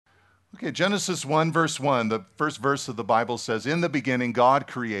Okay, Genesis 1, verse 1, the first verse of the Bible says, "In the beginning, God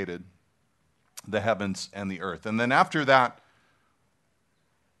created the heavens and the earth." And then after that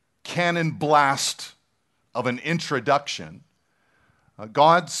cannon blast of an introduction,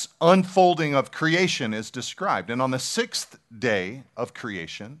 God's unfolding of creation is described. And on the sixth day of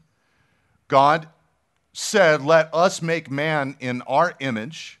creation, God said, "Let us make man in our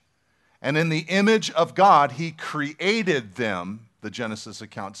image." And in the image of God, he created them, the Genesis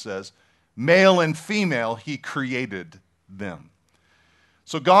account says. Male and female, he created them.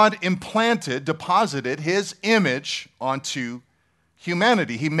 So God deposited his image onto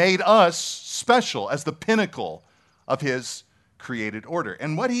humanity. He made us special as the pinnacle of his created order.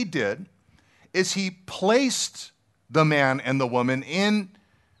 And what he did is he placed the man and the woman in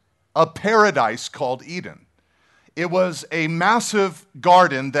a paradise called Eden. It was a massive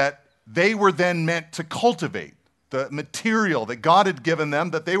garden that they were then meant to cultivate. The material that God had given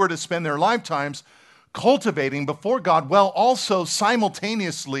them, that they were to spend their lifetimes cultivating before God, while also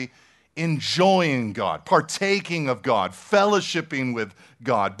simultaneously enjoying God, partaking of God, fellowshipping with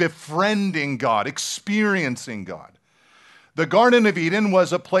God, befriending God, experiencing God. The Garden of Eden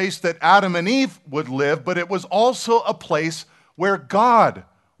was a place that Adam and Eve would live, but it was also a place where God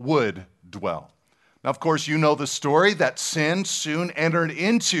would dwell. Now, of course, you know the story that sin soon entered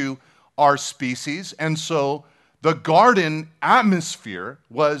into our species, and so the garden atmosphere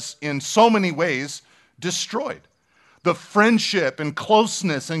was in so many ways destroyed. The friendship and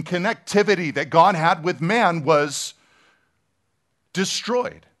closeness and connectivity that God had with man was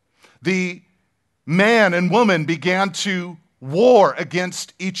destroyed. The man and woman began to war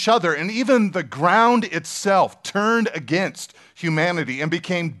against each other, and even the ground itself turned against humanity and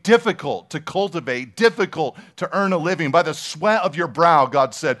became difficult to cultivate, difficult to earn a living. By the sweat of your brow,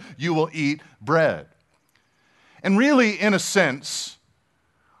 God said, you will eat bread. And really, in a sense,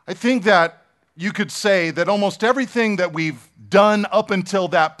 I think that you could say that almost everything that we've done up until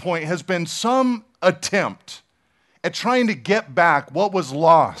that point has been some attempt at trying to get back what was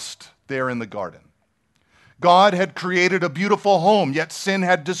lost there in the garden. God had created a beautiful home, yet sin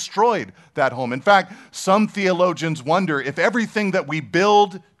had destroyed that home. In fact, some theologians wonder if everything that we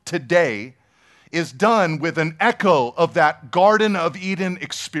build today is done with an echo of that Garden of Eden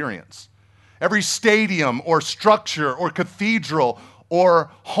experience. Every stadium or structure or cathedral or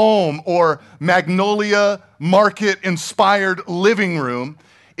home or Magnolia Market-inspired living room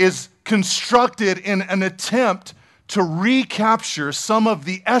is constructed in an attempt to recapture some of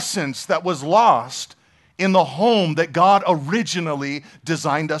the essence that was lost in the home that God originally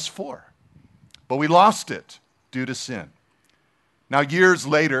designed us for. But we lost it due to sin. Now, years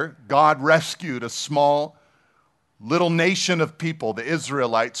later, God rescued a small little nation of people, the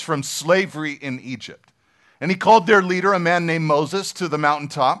Israelites, from slavery in Egypt. And he called their leader, a man named Moses, to the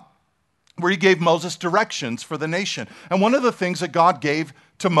mountaintop, where he gave Moses directions for the nation. And one of the things that God gave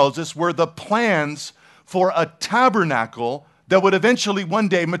to Moses were the plans for a tabernacle that would eventually one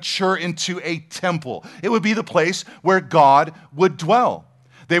day mature into a temple. It would be the place where God would dwell.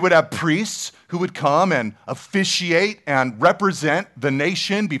 They would have priests who would come and officiate and represent the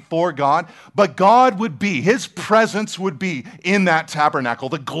nation before God. But God would be, his presence would be in that tabernacle.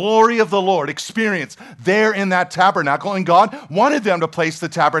 The glory of the Lord experienced there in that tabernacle. And God wanted them to place the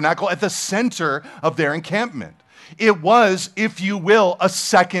tabernacle at the center of their encampment. It was, if you will, a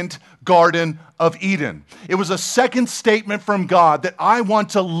second Garden of Eden. It was a second statement from God that I want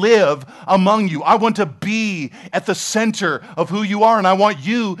to live among you. I want to be at the center of who you are, and I want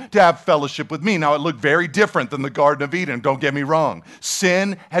you to have fellowship with me. Now, it looked very different than the Garden of Eden, don't get me wrong.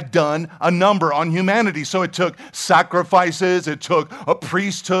 Sin had done a number on humanity, so it took sacrifices, it took a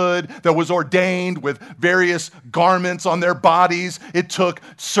priesthood that was ordained with various garments on their bodies, it took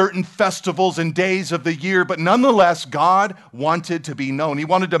certain festivals and days of the year, but nonetheless, God wanted to be known. He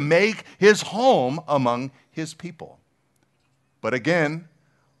wanted to make his home among his people. But again,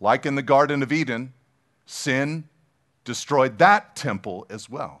 like in the Garden of Eden, sin destroyed that temple as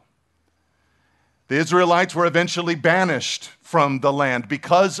well. The Israelites were eventually banished from the land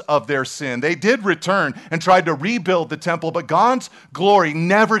because of their sin. They did return and tried to rebuild the temple, but God's glory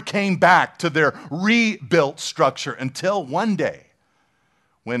never came back to their rebuilt structure until one day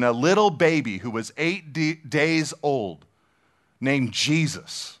when a little baby who was 8 days old named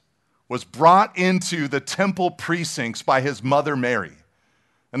Jesus was brought into the temple precincts by his mother Mary.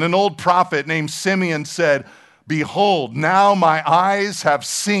 And an old prophet named Simeon said, "Behold, now my eyes have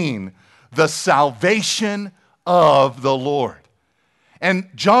seen the salvation of the Lord." And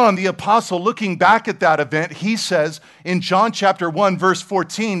John the apostle, looking back at that event, he says in John chapter 1, verse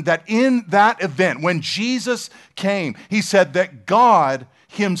 14, that in that event, when Jesus came, he said that God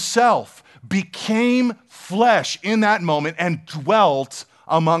himself became flesh in that moment and dwelt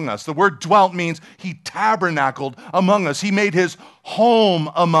among us. The word dwelt means he tabernacled among us. He made his home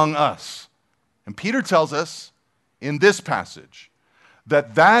among us. And Peter tells us in this passage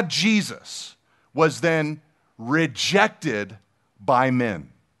that Jesus was then rejected by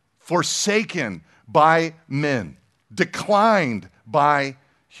men, forsaken by men, declined by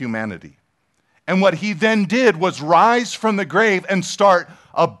humanity. And what he then did was rise from the grave and start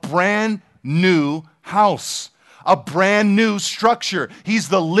a brand new house, a brand new structure. He's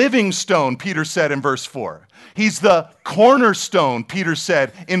the living stone, Peter said in verse 4. He's the cornerstone, Peter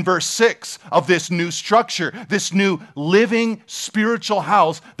said in verse 6, of this new structure, this new living spiritual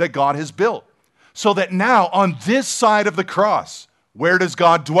house that God has built. So that now on this side of the cross, where does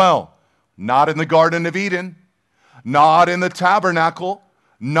God dwell? Not in the Garden of Eden, not in the tabernacle,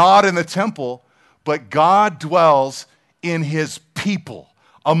 not in the temple, but God dwells in his people,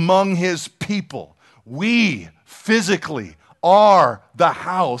 among his people. We physically are the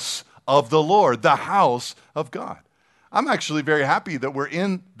house of the Lord, the house of God. I'm actually very happy that we're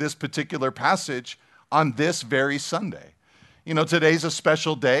in this particular passage on this very Sunday. You know, today's a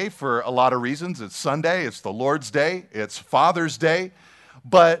special day for a lot of reasons. It's Sunday, it's the Lord's Day, it's Father's Day.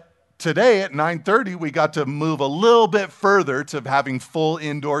 But today at 9:30, we got to move a little bit further to having full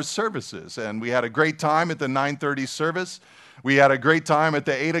indoor services. And we had a great time at the 9:30 service. We had a great time at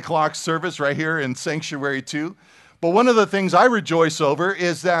the 8 o'clock service right here in Sanctuary 2. But one of the things I rejoice over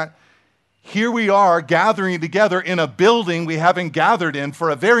is that here we are gathering together in a building we haven't gathered in for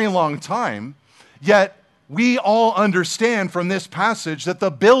a very long time, yet we all understand from this passage that the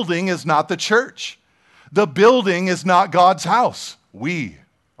building is not the church. The building is not God's house. We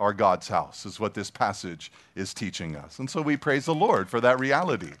are God's house, is what this passage is teaching us. And so we praise the Lord for that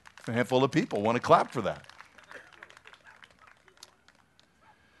reality. A handful of people want to clap for that.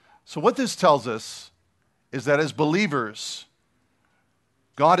 So what this tells us is that as believers,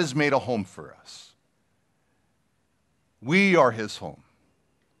 God has made a home for us. We are his home.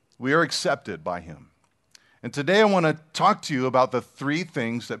 We are accepted by him. And today I want to talk to you about the three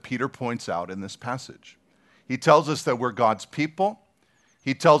things that Peter points out in this passage. He tells us that we're God's people.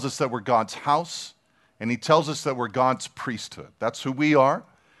 He tells us that we're God's house. And he tells us that we're God's priesthood. That's who we are.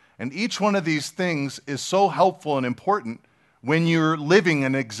 And each one of these things is so helpful and important when you're living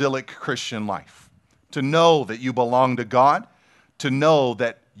an exilic Christian life. To know that you belong to God, to know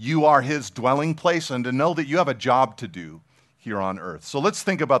that you are his dwelling place, and to know that you have a job to do here on earth. So let's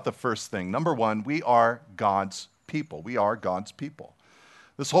think about the first thing. Number one, we are God's people. We are God's people.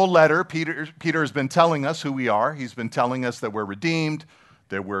 This whole letter, Peter has been telling us who we are. He's been telling us that we're redeemed,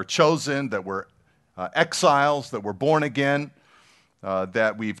 that we're chosen, that we're exiles, that we're born again,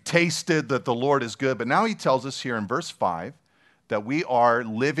 that we've tasted that the Lord is good. But now he tells us here in verse 5 that we are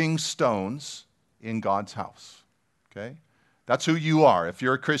living stones in God's house. Okay? That's who you are. If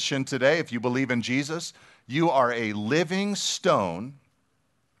you're a Christian today, if you believe in Jesus, you are a living stone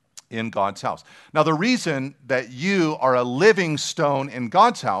in God's house. Now, the reason that you are a living stone in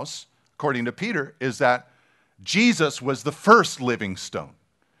God's house, according to Peter, is that Jesus was the first living stone.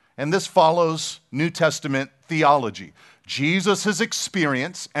 And this follows New Testament theology. Jesus'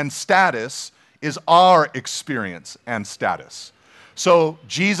 experience and status is our experience and status. So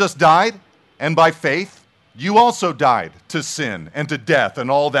Jesus died, and by faith, you also died to sin and to death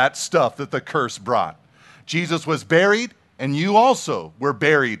and all that stuff that the curse brought. Jesus was buried, and you also were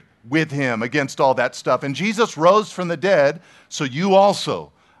buried with him against all that stuff. And Jesus rose from the dead, so you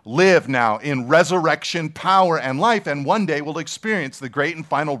also live now in resurrection power and life, and one day will experience the great and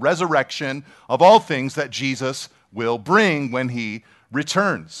final resurrection of all things that Jesus will bring when he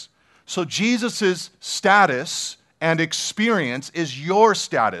returns. So Jesus' status and experience is your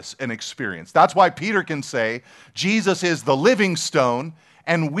status and experience. That's why Peter can say, Jesus is the living stone,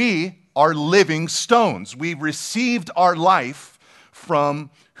 and we are living stones. We received our life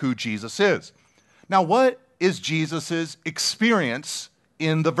from who Jesus is. Now, what is Jesus' experience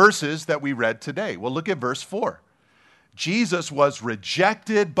in the verses that we read today? Well, look at verse 4. Jesus was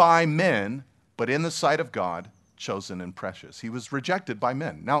rejected by men, but in the sight of God, chosen and precious. He was rejected by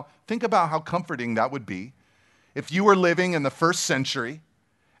men. Now, think about how comforting that would be if you were living in the first century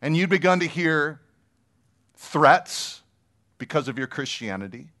and you'd begun to hear threats because of your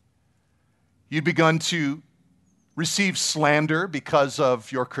Christianity. You'd begun to receive slander because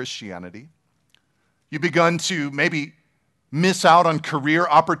of your Christianity. You'd begun to maybe miss out on career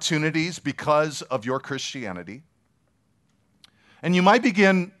opportunities because of your Christianity. And you might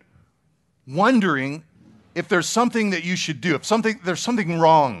begin wondering if there's something that you should do, if there's something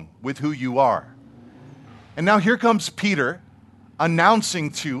wrong with who you are. And now here comes Peter,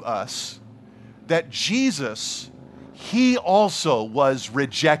 announcing to us that Jesus, he also was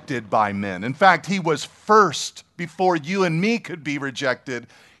rejected by men. In fact, he was first before you and me could be rejected.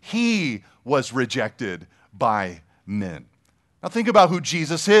 He was rejected by men. Now think about who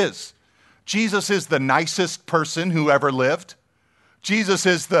Jesus is. Jesus is the nicest person who ever lived. Jesus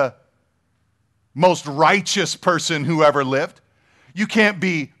is the most righteous person who ever lived. You can't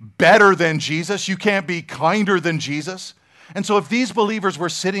be better than Jesus. You can't be kinder than Jesus. And so if these believers were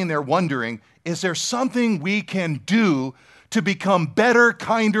sitting there wondering, is there something we can do to become better,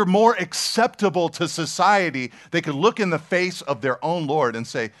 kinder, more acceptable to society, they could look in the face of their own Lord and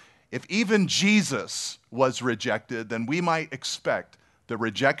say, if even Jesus was rejected, then we might expect the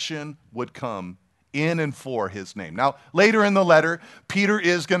rejection would come in and for his name. Now, later in the letter, Peter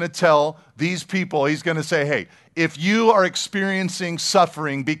is going to tell these people, he's going to say, hey, if you are experiencing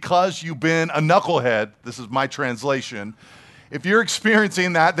suffering because you've been a knucklehead, this is my translation, if you're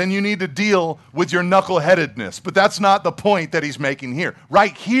experiencing that, then you need to deal with your knuckleheadedness. But that's not the point that he's making here.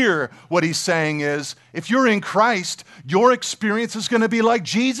 Right here, what he's saying is, if you're in Christ, your experience is going to be like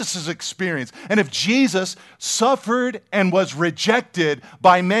Jesus' experience. And if Jesus suffered and was rejected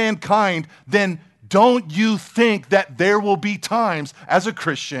by mankind, then don't you think that there will be times as a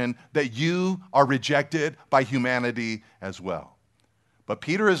Christian that you are rejected by humanity as well? But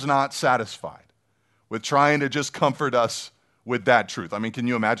Peter is not satisfied with trying to just comfort us with that truth. I mean, can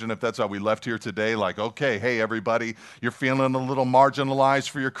you imagine if that's how we left here today? Like, okay, hey, everybody, you're feeling a little marginalized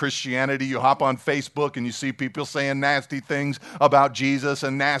for your Christianity. You hop on Facebook and you see people saying nasty things about Jesus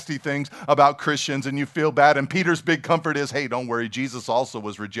and nasty things about Christians, and you feel bad. And Peter's big comfort is, hey, don't worry, Jesus also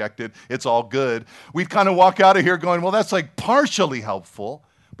was rejected. It's all good. We'd kind of walk out of here going, well, that's like partially helpful.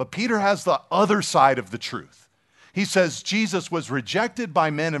 But Peter has the other side of the truth. He says Jesus was rejected by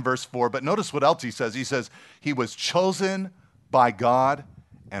men in verse 4, but notice what else he says. He says he was chosen by God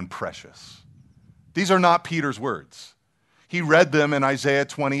and precious. These are not Peter's words. He read them in Isaiah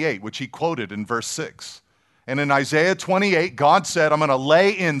 28, which he quoted in verse 6. And in Isaiah 28, God said, I'm going to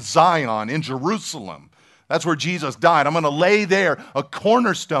lay in Zion, in Jerusalem. That's where Jesus died. I'm going to lay there a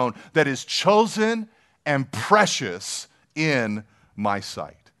cornerstone that is chosen and precious in my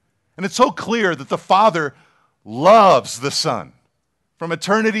sight. And it's so clear that the Father loves the Son. From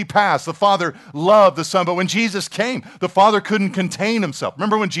eternity past, the Father loved the Son. But when Jesus came, the Father couldn't contain himself.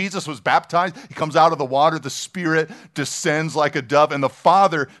 Remember when Jesus was baptized? He comes out of the water, the Spirit descends like a dove, and the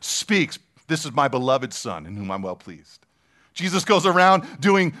Father speaks, this is my beloved Son in whom I'm well pleased. Jesus goes around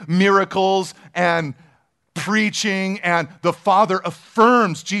doing miracles and preaching, and the Father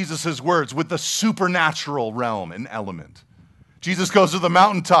affirms Jesus' words with the supernatural realm and element. Jesus goes to the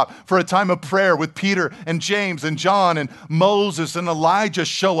mountaintop for a time of prayer with Peter and James and John, and Moses and Elijah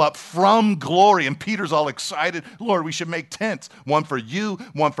show up from glory. And Peter's all excited. Lord, we should make tents. One for you,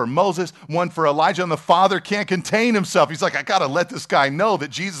 one for Moses, one for Elijah. And the Father can't contain himself. He's like, I got to let this guy know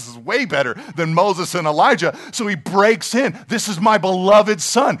that Jesus is way better than Moses and Elijah. So he breaks in. This is my beloved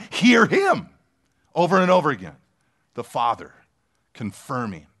Son. Hear him. Over and over again. The Father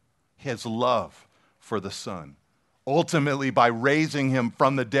confirming his love for the Son. Ultimately by raising him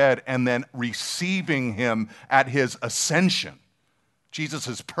from the dead and then receiving him at his ascension. Jesus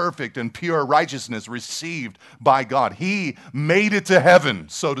is perfect and pure righteousness received by God. He made it to heaven,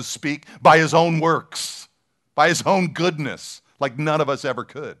 so to speak, by his own works, by his own goodness, like none of us ever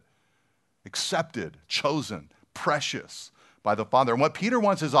could. Accepted, chosen, precious by the Father. And what Peter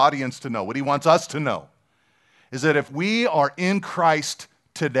wants his audience to know, what he wants us to know, is that if we are in Christ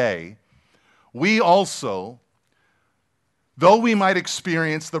today, we also, though we might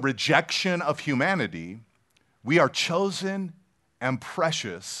experience the rejection of humanity, we are chosen and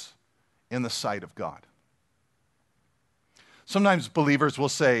precious in the sight of God. Sometimes believers will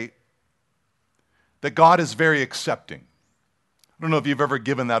say that God is very accepting. I don't know if you've ever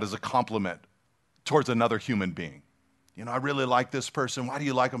given that as a compliment towards another human being. You know, I really like this person. Why do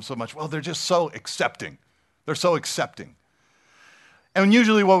you like them so much? Well, they're just so accepting. They're so accepting. And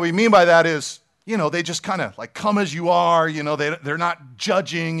usually what we mean by that is, you know, they just kind of like come as you are, you know, they're not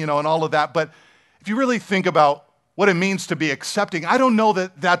judging, you know, and all of that. But if you really think about what it means to be accepting, I don't know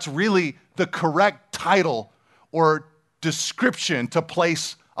that that's really the correct title or description to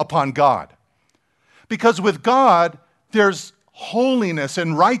place upon God. Because with God, there's holiness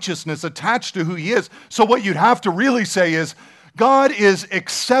and righteousness attached to who he is. So what you'd have to really say is, God is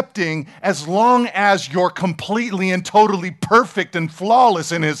accepting as long as you're completely and totally perfect and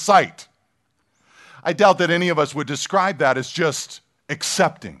flawless in his sight. I doubt that any of us would describe that as just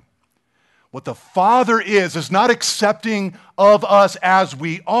accepting. What the Father is not accepting of us as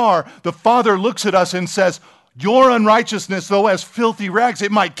we are. The Father looks at us and says, Your unrighteousness, though as filthy rags,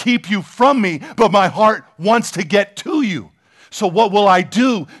 it might keep you from me, but my heart wants to get to you. So what will I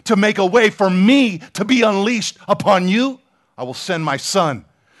do to make a way for me to be unleashed upon you? I will send my Son,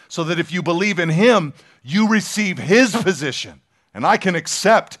 so that if you believe in him, you receive his position, and I can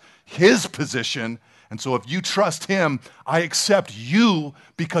accept his position. And so if you trust him, I accept you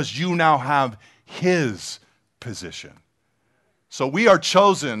because you now have his position. So we are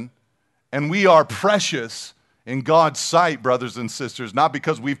chosen and we are precious in God's sight, brothers and sisters, not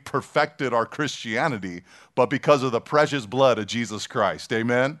because we've perfected our Christianity, but because of the precious blood of Jesus Christ.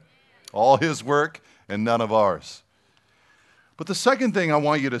 Amen? All his work and none of ours. But the second thing I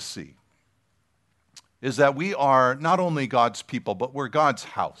want you to see is that we are not only God's people, but we're God's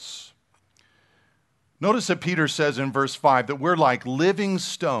house. Notice that Peter says in verse 5 that we're like living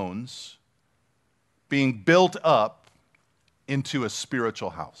stones being built up into a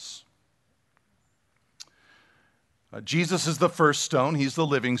spiritual house. Jesus is the first stone, he's the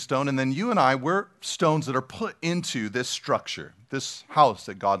living stone, and then you and I, we're stones that are put into this structure, this house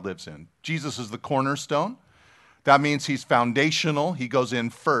that God lives in. Jesus is the cornerstone. That means he's foundational, he goes in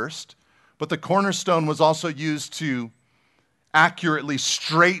first, but the cornerstone was also used to accurately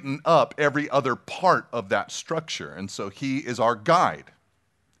straighten up every other part of that structure, and so he is our guide.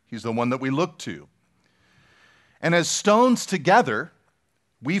 He's the one that we look to. And as stones together,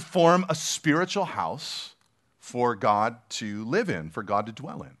 we form a spiritual house for God to live in, for God to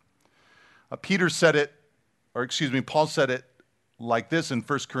dwell in. Paul said it like this in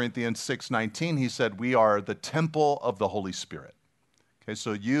 1 Corinthians 6:19. He said, we are the temple of the Holy Spirit. Okay,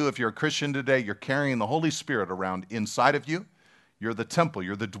 so if you're a Christian today, you're carrying the Holy Spirit around inside of you. You're the temple,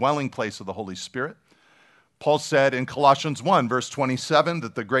 you're the dwelling place of the Holy Spirit. Paul said in Colossians 1, verse 27,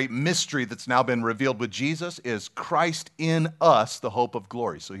 that the great mystery that's now been revealed with Jesus is Christ in us, the hope of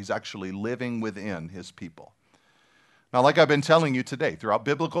glory. So he's actually living within his people. Now, like I've been telling you today, throughout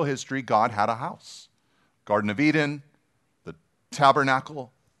biblical history, God had a house. Garden of Eden, the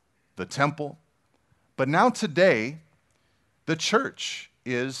tabernacle, the temple. But now today, the church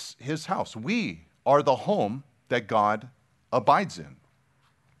is his house. We are the home that God abides in.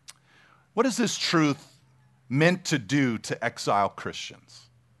 What is this truth meant to do to exile Christians?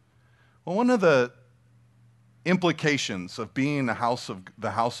 Well, one of the implications of being the house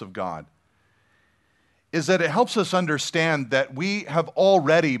of God is that it helps us understand that we have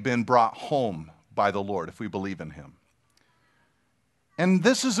already been brought home by the Lord if we believe in him. And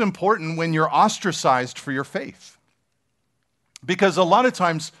this is important when you're ostracized for your faith. Because a lot of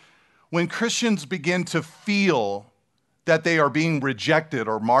times when Christians begin to feel that they are being rejected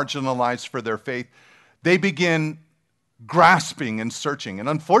or marginalized for their faith, they begin grasping and searching. And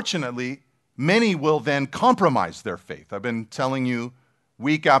unfortunately, many will then compromise their faith. I've been telling you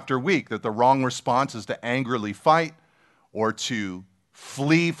week after week that the wrong response is to angrily fight or to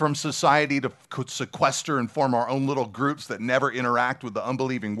flee from society, to sequester and form our own little groups that never interact with the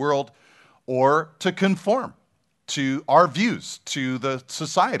unbelieving world, or to conform to our views, to the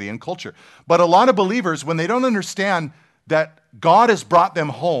society and culture. But a lot of believers, when they don't understand that God has brought them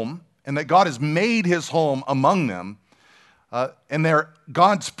home and that God has made his home among them, and they're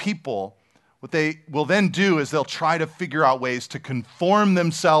God's people, what they will then do is they'll try to figure out ways to conform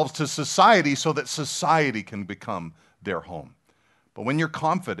themselves to society so that society can become their home. But when you're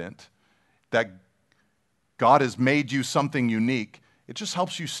confident that God has made you something unique, it just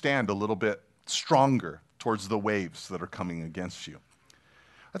helps you stand a little bit stronger towards the waves that are coming against you.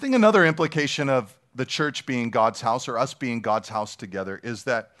 I think another implication of the church being God's house, or us being God's house together, is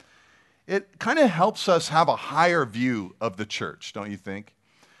that it kind of helps us have a higher view of the church, don't you think?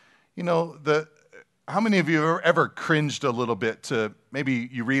 You know, how many of you have ever cringed a little bit to maybe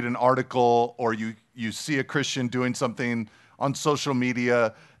you read an article or you see a Christian doing something on social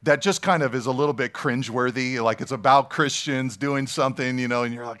media that just kind of is a little bit cringeworthy, like it's about Christians doing something, you know,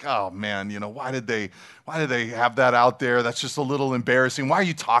 and you're like, oh man, you know, why did they have that out there? That's just a little embarrassing. Why are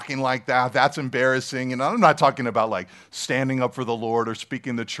you talking like that? That's embarrassing. And I'm not talking about like standing up for the Lord or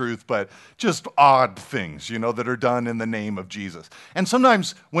speaking the truth, but just odd things, you know, that are done in the name of Jesus. And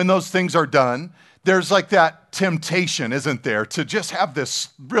sometimes when those things are done, there's like that temptation, isn't there, to just have this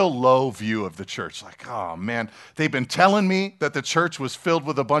real low view of the church. Like, oh man, they've been telling me that the church was filled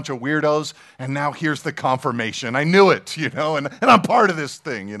with a bunch of weirdos, and now here's the confirmation. I knew it, you know, and I'm part of this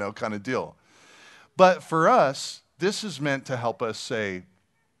thing, you know, kind of deal. But for us, this is meant to help us say,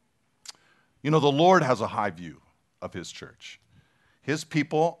 you know, the Lord has a high view of his church. His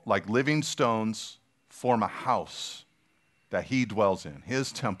people, like living stones, form a house that he dwells in,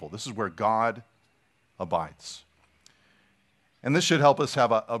 his temple. This is where God abides. And this should help us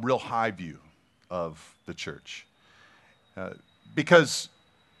have a real high view of the church. Because,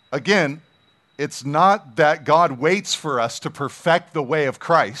 again, it's not that God waits for us to perfect the way of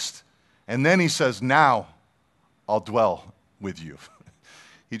Christ, and then he says, now I'll dwell with you.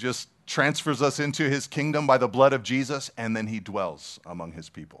 He just transfers us into his kingdom by the blood of Jesus, and then he dwells among his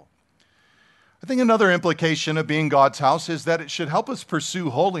people. I think another implication of being God's house is that it should help us pursue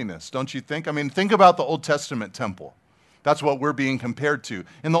holiness, don't you think? I mean, think about the Old Testament temple. That's what we're being compared to.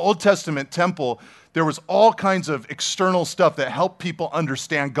 In the Old Testament temple, there was all kinds of external stuff that helped people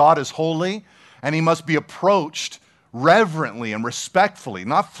understand God is holy, and he must be approached reverently and respectfully,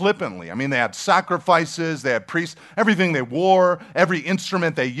 not flippantly. I mean, they had sacrifices, they had priests, everything they wore, every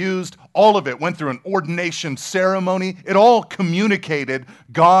instrument they used, all of it went through an ordination ceremony. It all communicated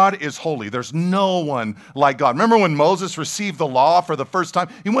God is holy. There's no one like God. Remember when Moses received the law for the first time?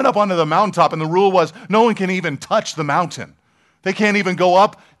 He went up onto the mountaintop, and the rule was no one can even touch the mountain. They can't even go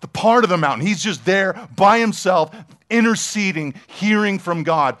up the part of the mountain. He's just there by himself, interceding, hearing from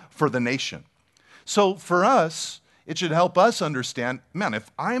God for the nation. So for us, it should help us understand, man, if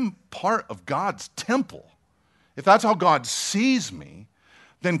I'm part of God's temple, if that's how God sees me,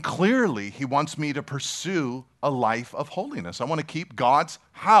 then clearly he wants me to pursue a life of holiness. I want to keep God's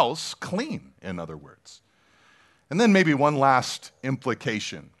house clean, in other words. And then maybe one last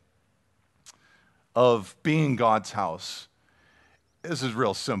implication of being God's house. This is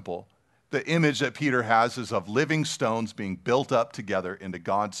real simple. The image that Peter has is of living stones being built up together into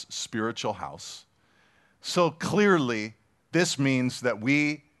God's spiritual house. So clearly, this means that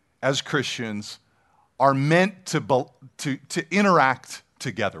we, as Christians, are meant to interact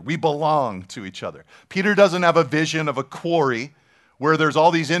together. We belong to each other. Peter doesn't have a vision of a quarry where there's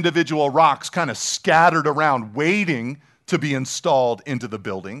all these individual rocks kind of scattered around waiting to be installed into the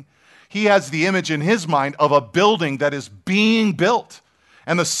building. He has the image in his mind of a building that is being built.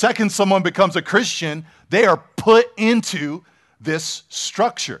 And the second someone becomes a Christian, they are put into this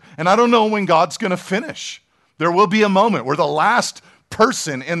structure. And I don't know when God's going to finish. There will be a moment where the last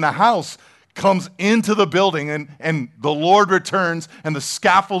person in the house comes into the building and the Lord returns and the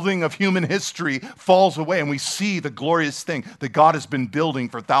scaffolding of human history falls away and we see the glorious thing that God has been building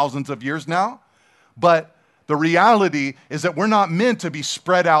for thousands of years now. But the reality is that we're not meant to be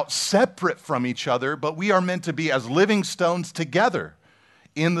spread out separate from each other, but we are meant to be as living stones together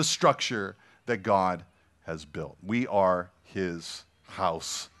in the structure that God has built. We are his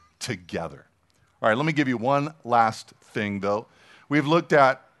house together. All right, let me give you one last thing, though. We've looked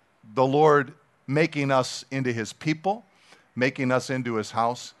at the Lord making us into his people, making us into his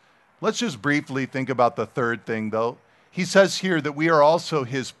house. Let's just briefly think about the third thing, though. He says here that we are also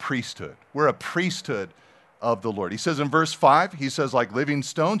his priesthood. We're a priesthood of the Lord. He says in verse 5, he says, like living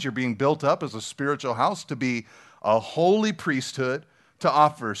stones, you're being built up as a spiritual house to be a holy priesthood, to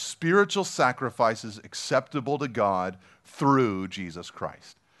offer spiritual sacrifices acceptable to God through Jesus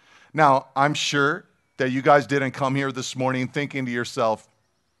Christ. Now, I'm sure that you guys didn't come here this morning thinking to yourself,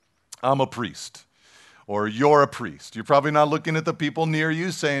 I'm a priest, or you're a priest. You're probably not looking at the people near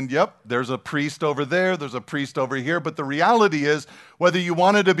you saying, yep, there's a priest over there, there's a priest over here. But the reality is, whether you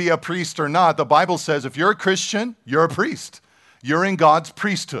wanted to be a priest or not, the Bible says if you're a Christian, you're a priest. You're in God's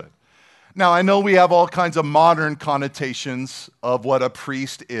priesthood. Now, I know we have all kinds of modern connotations of what a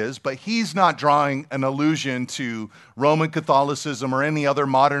priest is, but he's not drawing an allusion to Roman Catholicism or any other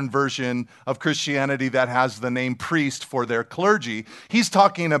modern version of Christianity that has the name priest for their clergy. He's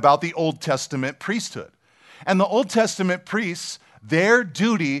talking about the Old Testament priesthood. And the Old Testament priests, their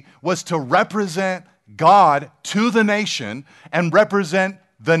duty was to represent God to the nation and represent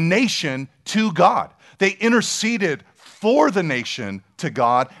the nation to God. They interceded for the nation to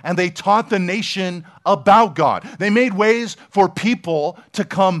God, and they taught the nation about God. They made ways for people to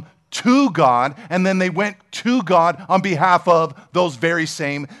come to God, and then they went to God on behalf of those very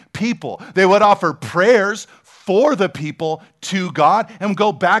same people. They would offer prayers for the people to God and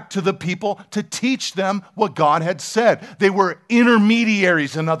go back to the people to teach them what God had said. They were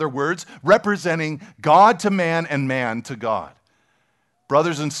intermediaries, in other words, representing God to man and man to God.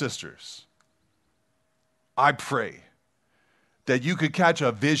 Brothers and sisters, I pray that you could catch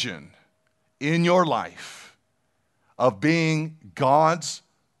a vision in your life of being God's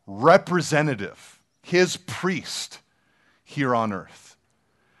representative, his priest here on earth.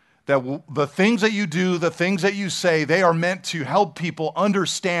 That the things that you do, the things that you say, they are meant to help people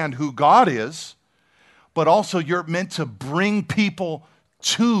understand who God is, but also you're meant to bring people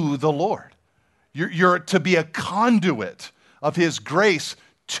to the Lord. You're to be a conduit of his grace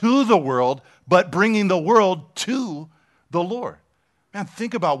to the world, but bringing the world to the Lord. Man,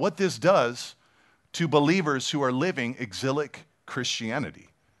 think about what this does to believers who are living exilic Christianity.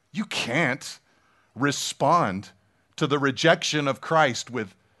 You can't respond to the rejection of Christ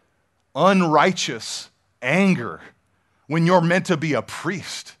with unrighteous anger when you're meant to be a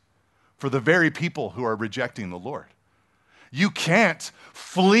priest for the very people who are rejecting the Lord? You can't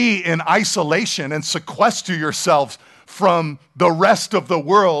flee in isolation and sequester yourselves from the rest of the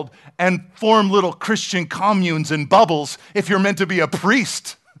world and form little Christian communes and bubbles if you're meant to be a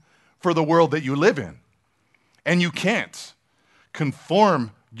priest for the world that you live in. And you can't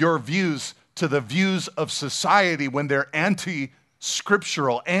conform your views to the views of society when they're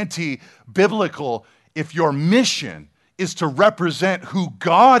anti-scriptural, anti-biblical, if your mission is to represent who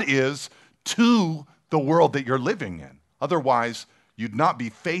God is to the world that you're living in. Otherwise, you'd not be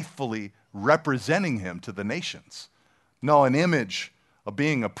faithfully representing him to the nations. No, an image of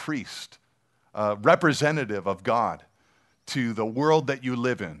being a priest, a representative of God to the world that you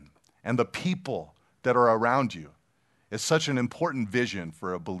live in and the people that are around you is such an important vision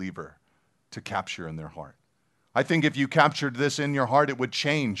for a believer to capture in their heart. I think if you captured this in your heart, it would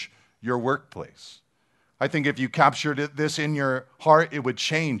change your workplace. I think if you captured this in your heart, it would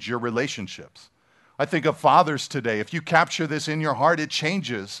change your relationships. I think of fathers today. If you capture this in your heart, it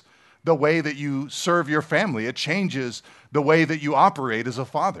changes the way that you serve your family. It changes the way that you operate as a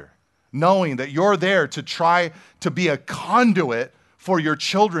father, knowing that you're there to try to be a conduit for your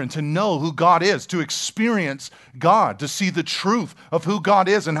children to know who God is, to experience God, to see the truth of who God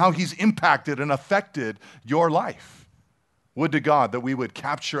is and how he's impacted and affected your life. Would to God that we would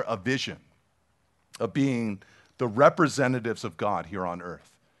capture a vision of being the representatives of God here on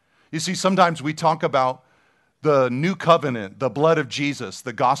earth. You see, sometimes we talk about the new covenant, the blood of Jesus,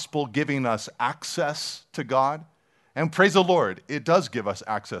 the gospel giving us access to God. And praise the Lord, it does give us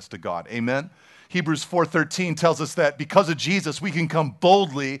access to God. Amen? Hebrews 4:13 tells us that because of Jesus, we can come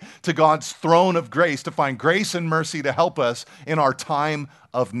boldly to God's throne of grace to find grace and mercy to help us in our time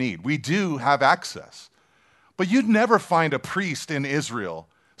of need. We do have access. But you'd never find a priest in Israel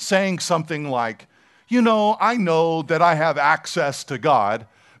saying something like, I know that I have access to God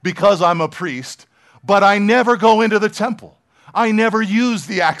because I'm a priest, but I never go into the temple. I never use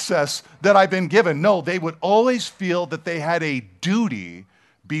the access that I've been given. No, they would always feel that they had a duty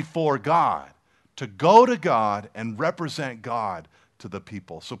before God to go to God and represent God to the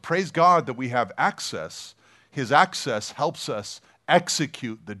people. So praise God that we have access. His access helps us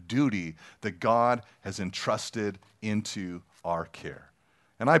execute the duty that God has entrusted into our care.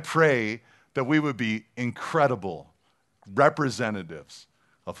 And I pray that we would be incredible representatives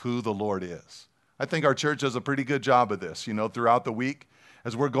of who the Lord is. I think our church does a pretty good job of this, throughout the week.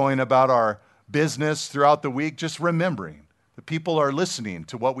 As we're going about our business throughout the week, just remembering that people are listening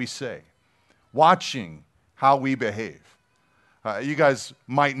to what we say, watching how we behave. You guys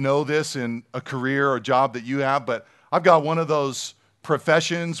might know this in a career or job that you have, but I've got one of those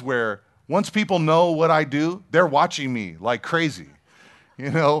professions where once people know what I do, they're watching me like crazy.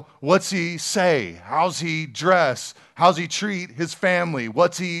 What's he say? How's he dress? How's he treat his family?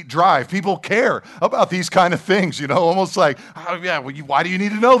 What's he drive? People care about these kind of things, almost like, why do you need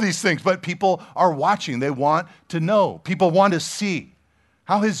to know these things? But people are watching. They want to know. People want to see.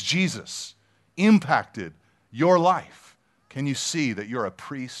 How has Jesus impacted your life? Can you see that you're a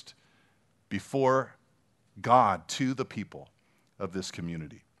priest before God to the people of this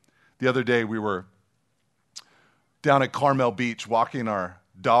community? The other day we were down at Carmel Beach walking our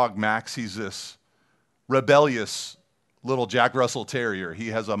dog Max. He's this rebellious little Jack Russell Terrier. He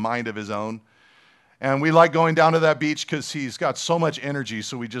has a mind of his own. And we like going down to that beach because he's got so much energy,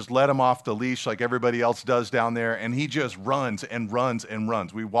 so we just let him off the leash like everybody else does down there, and he just runs and runs and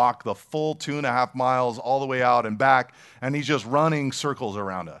runs. We walk the full 2.5 miles all the way out and back, and he's just running circles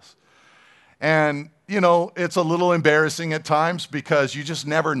around us. And, it's a little embarrassing at times because you just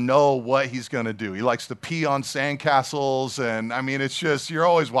never know what he's going to do. He likes to pee on sandcastles, and it's just, you're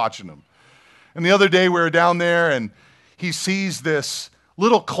always watching him. And the other day we were down there, and he sees this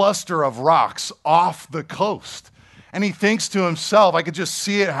little cluster of rocks off the coast. And he thinks to himself, I could just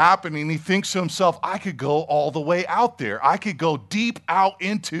see it happening. He thinks to himself, I could go all the way out there. I could go deep out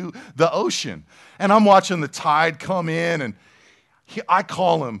into the ocean. And I'm watching the tide come in, and I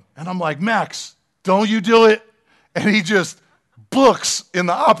call him, and I'm like, Max, don't you do it. And he just books in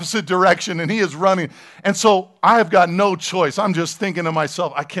the opposite direction, and he is running. And so I have got no choice. I'm just thinking to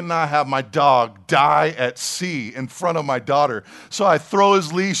myself, I cannot have my dog die at sea in front of my daughter. So I throw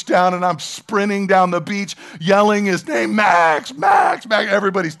his leash down, and I'm sprinting down the beach, yelling his name, Max, Max, Max.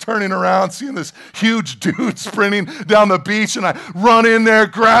 Everybody's turning around, seeing this huge dude sprinting down the beach, and I run in there,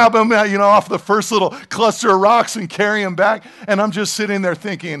 grab him, off the first little cluster of rocks and carry him back. And I'm just sitting there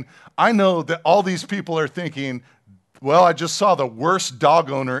thinking, I know that all these people are thinking, Well, I just saw the worst dog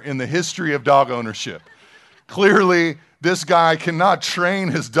owner in the history of dog ownership. Clearly, this guy cannot train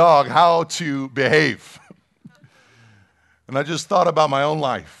his dog how to behave. And I just thought about my own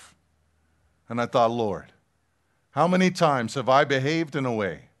life. And I thought, Lord, how many times have I behaved in a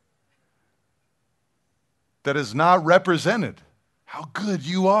way that has not represented how good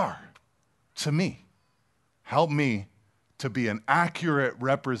you are to me? Help me to be an accurate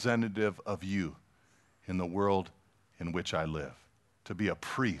representative of you in the world in which I live, to be a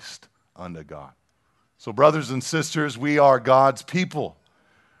priest unto God. So, brothers and sisters, we are God's people.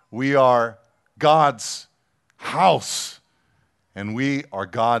 We are God's house, and we are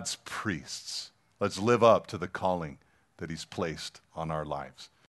God's priests. Let's live up to the calling that He's placed on our lives.